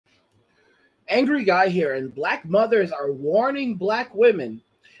Angry guy here, and black mothers are warning black women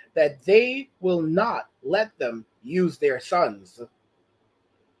that they will not let them use their sons.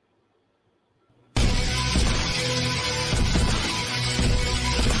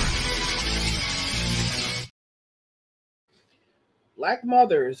 Black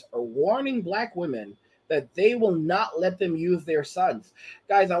mothers are warning black women that they will not let them use their sons.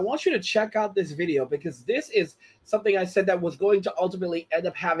 Guys, I want you to check out this video because this is something I said that was going to ultimately end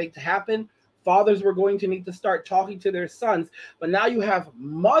up having to happen. Fathers were going to need to start talking to their sons, but now you have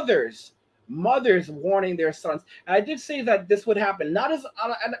mothers warning their sons. And I did say that this would happen, not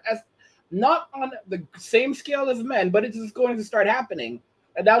not on the same scale as men, but it's just going to start happening.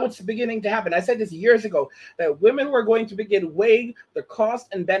 And that was beginning to happen. I said this years ago, that women were going to begin weighing the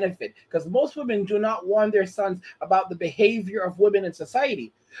cost and benefit, because most women do not warn their sons about the behavior of women in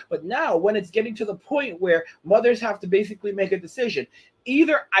society. But now, when it's getting to the point where mothers have to basically make a decision,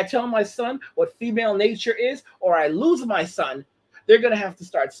 either I tell my son what female nature is, or I lose my son, they're going to have to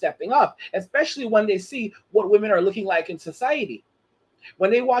start stepping up, especially when they see what women are looking like in society.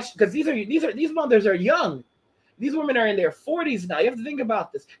 When they watch, because these mothers are young. These women are in their 40s now. You have to think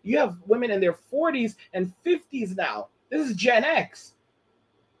about this. You have women in their 40s and 50s now. This is Gen X.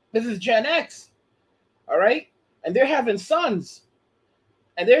 This is Gen X. All right? And they're having sons.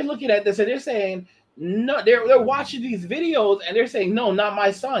 And they're looking at this and they're saying, no, they're watching these videos and they're saying, no, not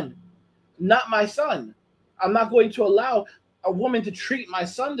my son. Not my son. I'm not going to allow a woman to treat my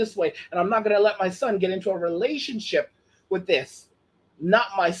son this way. And I'm not going to let my son get into a relationship with this. Not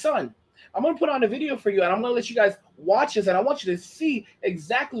my son. I'm going to put on a video for you, and I'm going to let you guys watch this, and I want you to see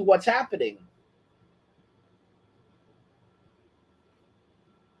exactly what's happening.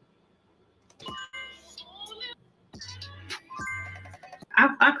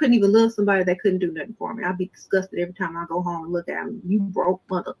 I couldn't even love somebody that couldn't do nothing for me. I'd be disgusted every time I go home and look at them. You broke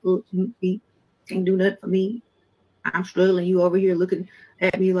motherfucker, you can't do nothing for me. I'm struggling. You over here looking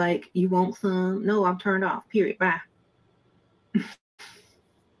at me like you want some. No, I'm turned off. Period. Bye.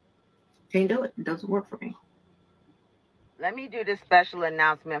 Can't do it. It doesn't work for me. Let me do this special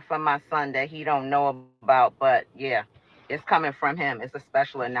announcement from my son that he don't know about, but yeah, it's coming from him. It's a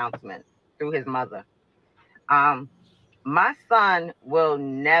special announcement through his mother. My son will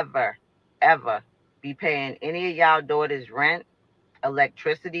never, ever be paying any of y'all daughters' rent,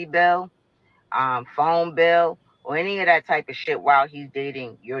 electricity bill, phone bill, or any of that type of shit while he's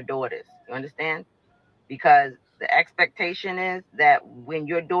dating your daughters. You understand? Because the expectation is that when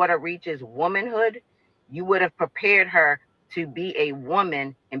your daughter reaches womanhood, you would have prepared her to be a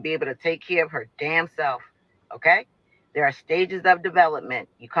woman and be able to take care of her damn self. Okay? There are stages of development.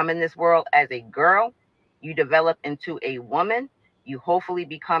 You come in this world as a girl, you develop into a woman, you hopefully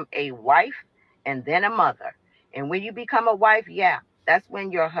become a wife, and then a mother. And when you become a wife, yeah, that's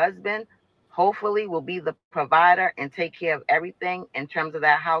when your husband hopefully will be the provider and take care of everything in terms of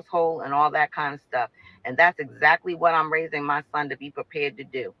that household and all that kind of stuff. And that's exactly what I'm raising my son to be prepared to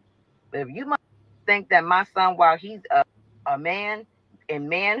do. But if you must think that my son, while he's a man in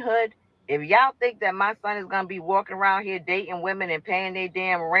manhood, if y'all think that my son is going to be walking around here dating women and paying their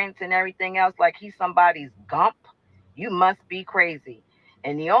damn rents and everything else like he's somebody's gump, you must be crazy.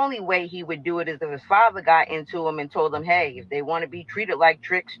 And the only way he would do it is if his father got into him and told him, hey, if they want to be treated like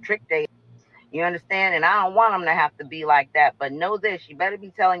tricks, trick they. You understand? And I don't want them to have to be like that. But know this, you better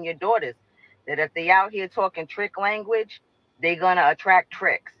be telling your daughters that if they out here talking trick language, they're going to attract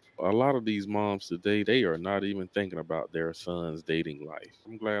tricks. A lot of these moms today, they are not even thinking about their son's dating life.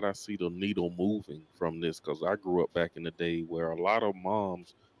 I'm glad I see the needle moving from this, because I grew up back in the day where a lot of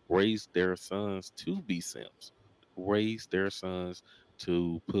moms raised their sons to be simps, raised their sons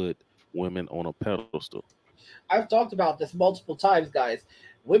to put women on a pedestal. I've talked about this multiple times, guys.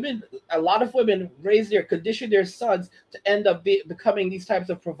 A lot of women condition their sons to end up becoming these types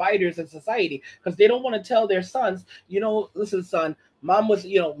of providers in society, because they don't want to tell their sons, listen, son, mom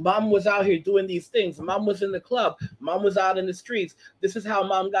was out here doing these things. Mom was in the club. Mom was out in the streets. This is how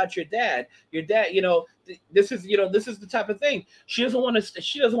mom got your dad. Your dad, this is the type of thing. She doesn't want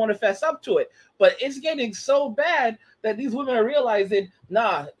to fess up to it. But it's getting so bad that these women are realizing,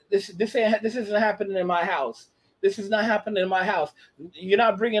 nah, this isn't happening in my house. This is not happening in my house. You're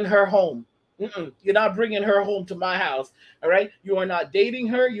not bringing her home. You're not bringing her home to my house. All right. You are not dating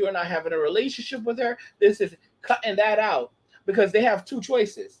her. You are not having a relationship with her. This is cutting that out, because they have two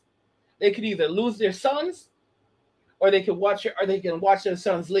choices. They could either lose their sons, or they can watch their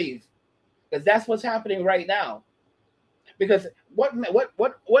sons leave, because that's what's happening right now. Because what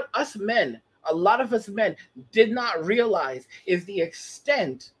us men, a lot of us men, did not realize is the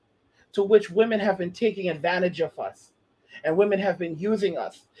extent to which women have been taking advantage of us. and women have been using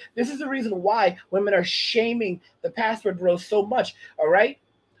us. This is the reason why women are shaming the password bros so much, all right?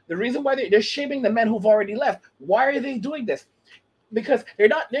 The reason why they're shaming the men who've already left. Why are they doing this? Because they're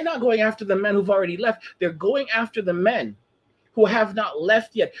not going after the men who've already left. They're going after the men who have not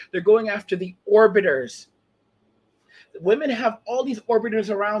left yet. They're going after the orbiters. Women have all these orbiters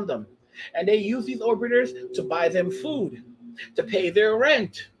around them, and they use these orbiters to buy them food, to pay their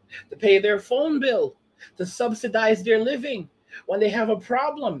rent, to pay their phone bill, to subsidize their living. When they have a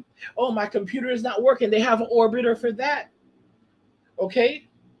problem, oh, my computer is not working, they have an orbiter for that. Okay?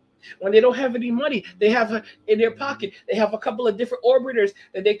 When they don't have any money, they have in their pocket, they have a couple of different orbiters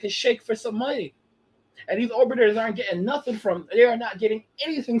that they can shake for some money. And these orbiters aren't getting nothing from, they are not getting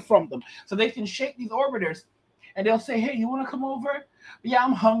anything from them. So they can shake these orbiters and they'll say, hey, you want to come over? Yeah,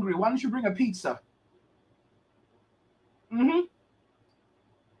 I'm hungry. Why don't you bring a pizza? I'm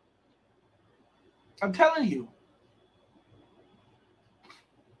telling you.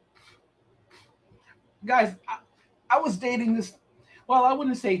 Guys, I was dating this, well, I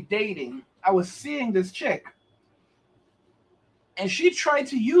wouldn't say dating. I was seeing this chick. And she tried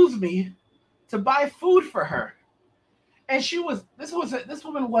to use me to buy food for her. And this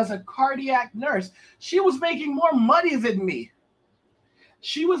woman was a cardiac nurse. She was making more money than me.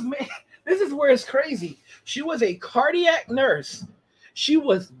 This is where it's crazy. She was a cardiac nurse. She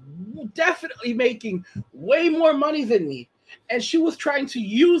was definitely making way more money than me. And she was trying to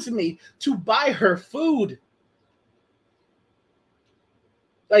use me to buy her food.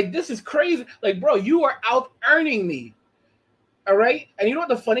 Like, this is crazy. Like, bro, you are out earning me. All right? And you know what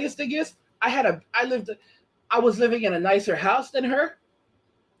the funniest thing is? I was living in a nicer house than her.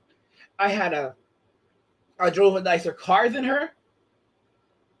 I drove a nicer car than her.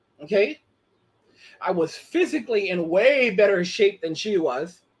 Okay? I was physically in way better shape than she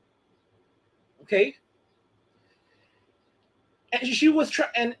was. Okay? And she was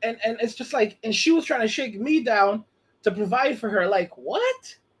and it's just like, and she was trying to shake me down to provide for her. Like,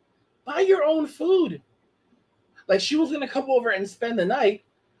 what? Buy your own food. Like, she was going to come over and spend the night,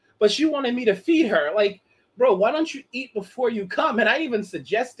 but she wanted me to feed her. Like, bro, why don't you eat before you come? And I even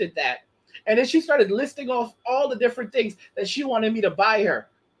suggested that. And then she started listing off all the different things that she wanted me to buy her.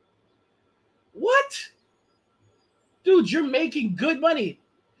 What? Dude, you're making good money.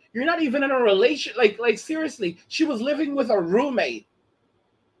 You're not even in a relation. Like seriously, she was living with a roommate.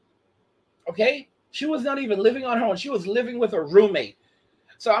 Okay? She was not even living on her own. She was living with a roommate.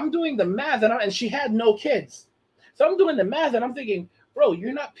 So I'm doing the math, and she had no kids. So I'm doing the math, and I'm thinking, bro,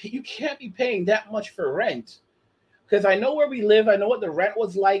 you can't be paying that much for rent. Because I know where we live. I know what the rent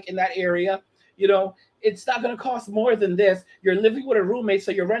was like in that area. You know, it's not going to cost more than this. You're living with a roommate,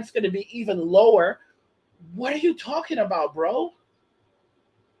 so your rent's going to be even lower. What are you talking about, bro?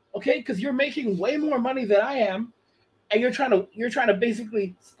 Okay, because you're making way more money than I am, and you're trying to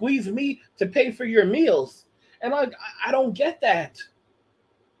basically squeeze me to pay for your meals. And I don't get that.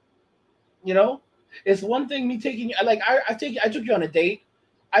 You know, it's one thing me taking you, like I took you on a date,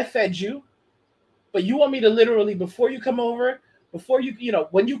 I fed you, but you want me to literally before you come over,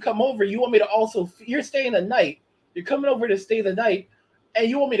 when you come over, you want me to also, you're staying the night, you're coming over to stay the night, and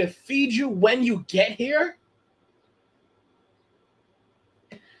you want me to feed you when you get here?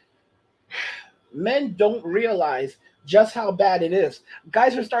 Men don't realize just how bad it is.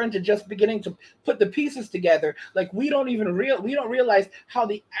 Guys are starting to just beginning to put the pieces together. Like, we don't realize how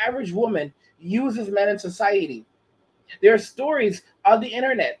the average woman uses men in society. There are stories on the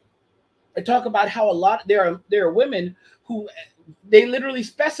internet that talk about how there are women who they literally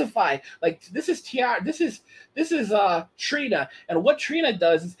specify, like, this is Trina, and what Trina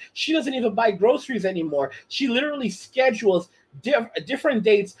does is she doesn't even buy groceries anymore. She literally schedules different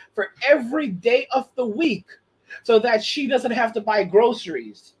dates for every day of the week so that she doesn't have to buy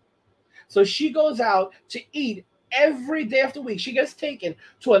groceries. So she goes out to eat every day of the week. She gets taken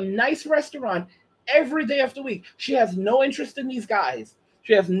to a nice restaurant every day of the week. She has no interest in these guys.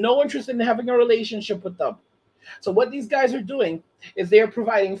 She has no interest in having a relationship with them. So what these guys are doing is they are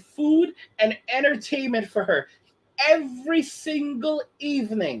providing food and entertainment for her every single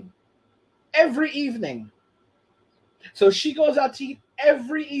evening. Every evening. So she goes out to eat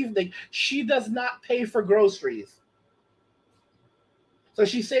every evening. She does not pay for groceries. So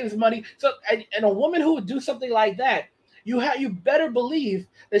she saves money. So and a woman who would do something like that, you better believe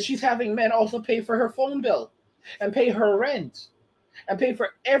that she's having men also pay for her phone bill and pay her rent and pay for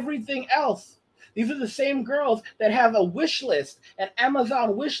everything else. These are the same girls that have a wish list, an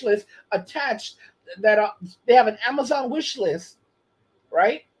Amazon wish list attached. They have an Amazon wish list,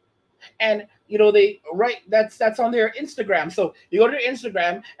 right? And they right, that's on their Instagram. So you go to their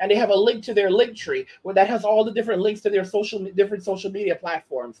Instagram and they have a link to their link tree where that has all the different links to their different social media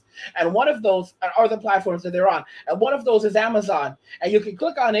platforms. And one of those are the platforms that they're on. And one of those is Amazon. And you can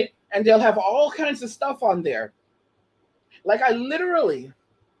click on it and they'll have all kinds of stuff on there. Like, I literally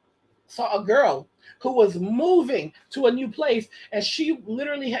saw a girl who was moving to a new place, and she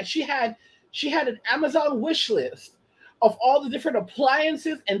literally had an Amazon wish list of all the different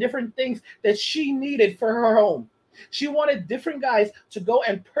appliances and different things that she needed for her home. She wanted different guys to go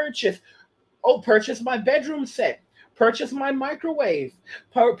and purchase my bedroom set, purchase my microwave,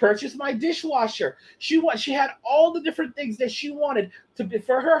 purchase my dishwasher. She had all the different things that she wanted to be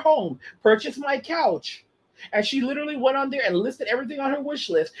for her home, purchase my couch. And she literally went on there and listed everything on her wish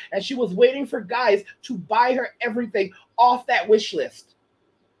list, and she was waiting for guys to buy her everything off that wish list.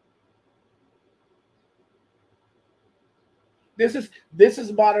 This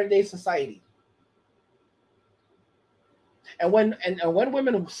is modern day society. And when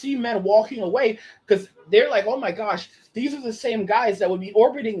women see men walking away, because they're like, oh my gosh, these are the same guys that would be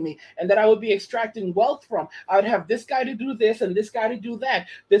orbiting me and that I would be extracting wealth from. I would have this guy to do this and this guy to do that.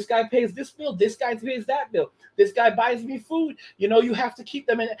 This guy pays this bill. This guy pays that bill. This guy buys me food. You have to keep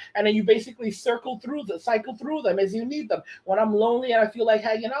them in, and then you basically cycle through them as you need them. When I'm lonely and I feel like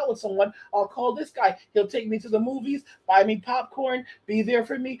hanging out with someone, I'll call this guy. He'll take me to the movies, buy me popcorn, be there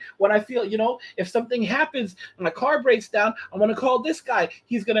for me. When I feel, if something happens and my car breaks down, I'm gonna call this guy.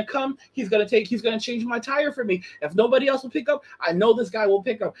 He's gonna come. He's gonna change my tire for me. If nobody else will pick up, I know this guy will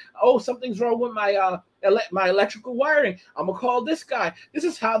pick up. Oh, something's wrong with my my electrical wiring. I'm gonna call this guy. This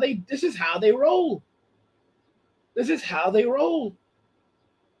is how they roll. This is how they roll.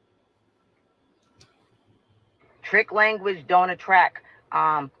 Trick language don't attract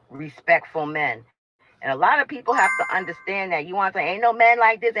respectful men. And a lot of people have to understand that. You want to say, ain't no men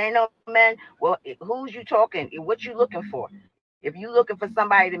like this, ain't no men. Well, who's you talking? What you looking for? If you looking for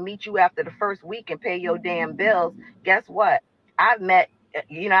somebody to meet you after the first week and pay your damn bills, guess what? I've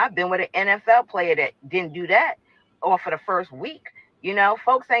been with an NFL player that didn't do that or for the first week.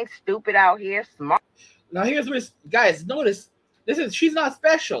 Folks ain't stupid out here, smart. Now here's where, guys, notice, she's not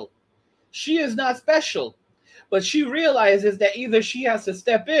special. She is not special. But she realizes that either she has to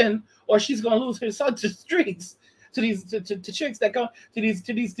step in or she's gonna lose her son to streets, to these to chicks that come to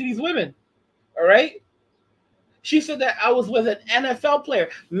these women. All right? She said that I was with an NFL player.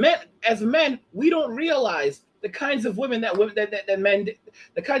 As men, we don't realize the kinds of women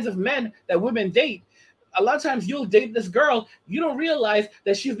the kinds of men that women date. A lot of times you'll date this girl, you don't realize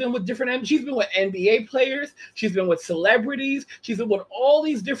that she's been with NBA players, she's been with celebrities, she's been with all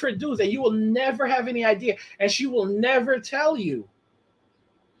these different dudes, and you will never have any idea, and she will never tell you.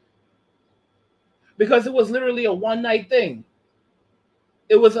 Because it was literally a one-night thing.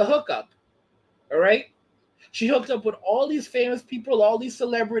 It was a hookup. All right? She hooked up with all these famous people, all these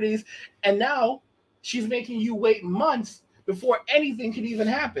celebrities, and now she's making you wait months before anything can even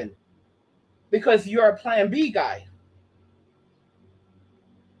happen. Because you're a plan B guy.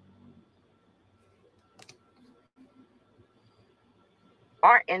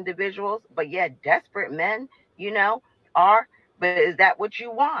 Are individuals, but desperate men, are, but is that what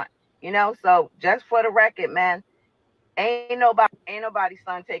you want? So just for the record, man, ain't nobody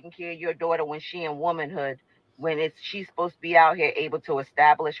son taking care of your daughter when she in womanhood, when she's supposed to be out here able to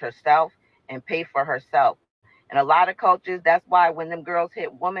establish herself and pay for herself. In a lot of cultures, that's why when them girls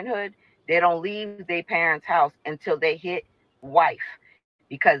hit womanhood, they don't leave their parents' house until they hit wife,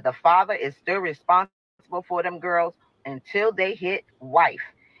 because the father is still responsible for them girls until they hit wife.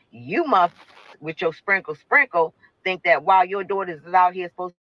 You must, with your sprinkle, think that while your daughters is out here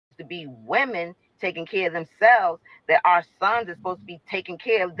supposed to be women taking care of themselves, that our sons are supposed to be taking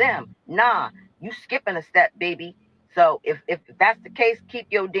care of them. Nah, you skipping a step, baby. So if that's the case, keep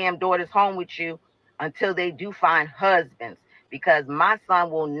your damn daughters home with you until they do find husbands, because my son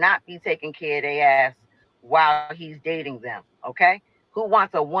will not be taking care of their ass while he's dating them. Okay? Who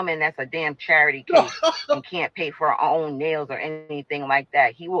wants a woman that's a damn charity case and can't pay for her own nails or anything like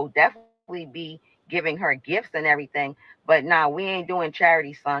that? He will definitely be giving her gifts and everything, but nah, we ain't doing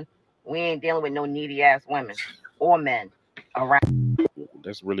charity, son. We ain't dealing with no needy ass women or men around.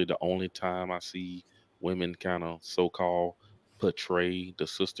 That's really the only time I see women kind of so-called portray the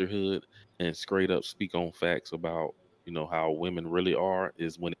sisterhood and straight up speak on facts about, how women really are,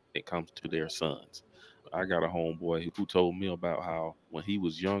 is when it comes to their sons. I got a homeboy who told me about how when he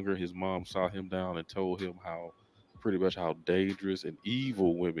was younger, his mom saw him down and told him how pretty much how dangerous and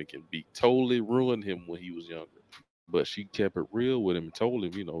evil women can be. Totally ruined him when he was younger. But she kept it real with him and told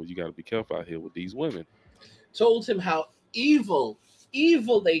him, you got to be careful out here with these women. Told him how evil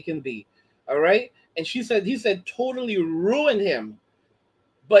they can be. All right. And he said totally ruined him,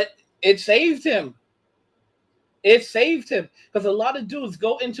 but it saved him. It saved him because a lot of dudes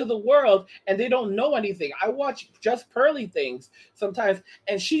go into the world and they don't know anything. I watch Just Pearly things sometimes,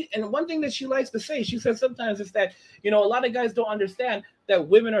 and one thing that she likes to say, she says sometimes is that a lot of guys don't understand that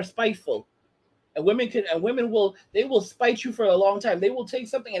women are spiteful, and women will spite you for a long time. They will take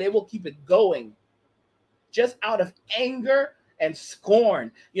something and they will keep it going, just out of anger and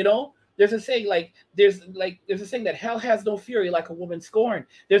scorn. There's a saying there's a saying that hell has no fury like a woman scorned.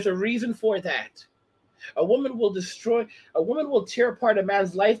 There's a reason for that. A woman will tear apart a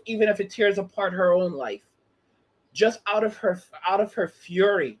man's life, even if it tears apart her own life, just out of her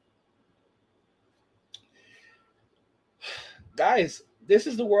fury. Guys, this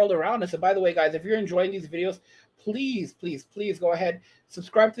is the world around us. And by the way, guys, if you're enjoying these videos, please go ahead,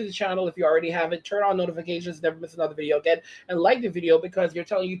 subscribe to the channel if you already haven't, turn on notifications, never miss another video again, and like the video, because you're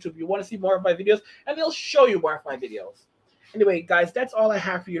telling YouTube you want to see more of my videos, and they'll show you more of my videos. Anyway, guys, that's all I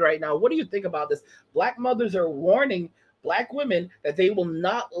have for you right now. What do you think about this? Black mothers are warning Black women that they will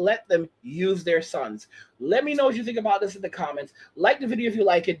not let them use their sons. Let me know what you think about this in the comments. Like the video if you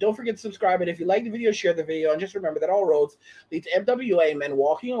like it. Don't forget to subscribe. And if you like the video, share the video. And just remember that all roads lead to MWA, men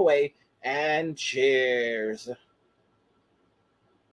walking away. And cheers.